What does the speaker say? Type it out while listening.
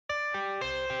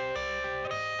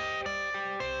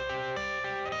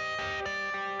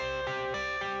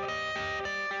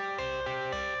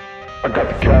I got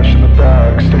the cash in the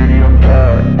bag, stadium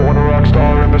packed. Born a rock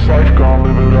star in this life, gon'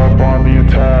 live it up on the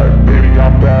attack. Baby,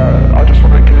 I'm bad, I just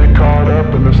wanna get caught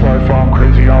up in this life. I'm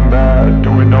crazy, I'm mad,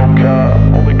 doing no cap.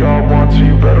 Only God wants, so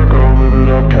you better go live it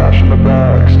up. Cash in the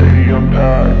bag, stadium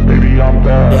packed. Baby, I'm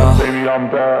bad, yeah. Baby, I'm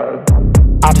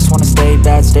bad. I just wanna stay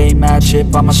bad, stay mad.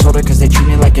 Chip on my shoulder cause they treat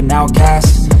me like an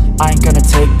outcast. I ain't gonna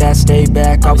take that, stay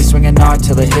back. I'll be swinging hard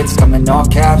till the hits come in all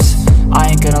caps. I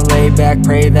ain't gonna lay back,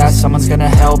 pray that someone's gonna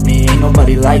help me. Ain't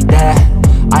nobody like that.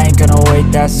 I ain't gonna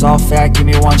wait, that's all fact. Give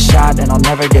me one shot and I'll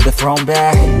never get the throne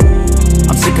back.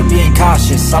 I'm sick of being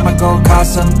cautious, I'ma go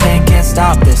cause something, can't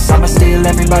stop this. I'ma steal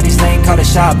everybody's lane, call it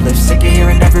shoplift. Sick of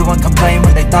hearing everyone complain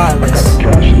when they thoughtless.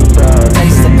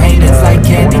 Taste the pain, it's like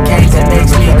candy canes. It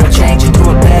makes me go change into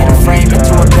a better frame,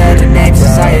 into a better name.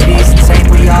 Society's insane,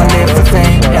 we all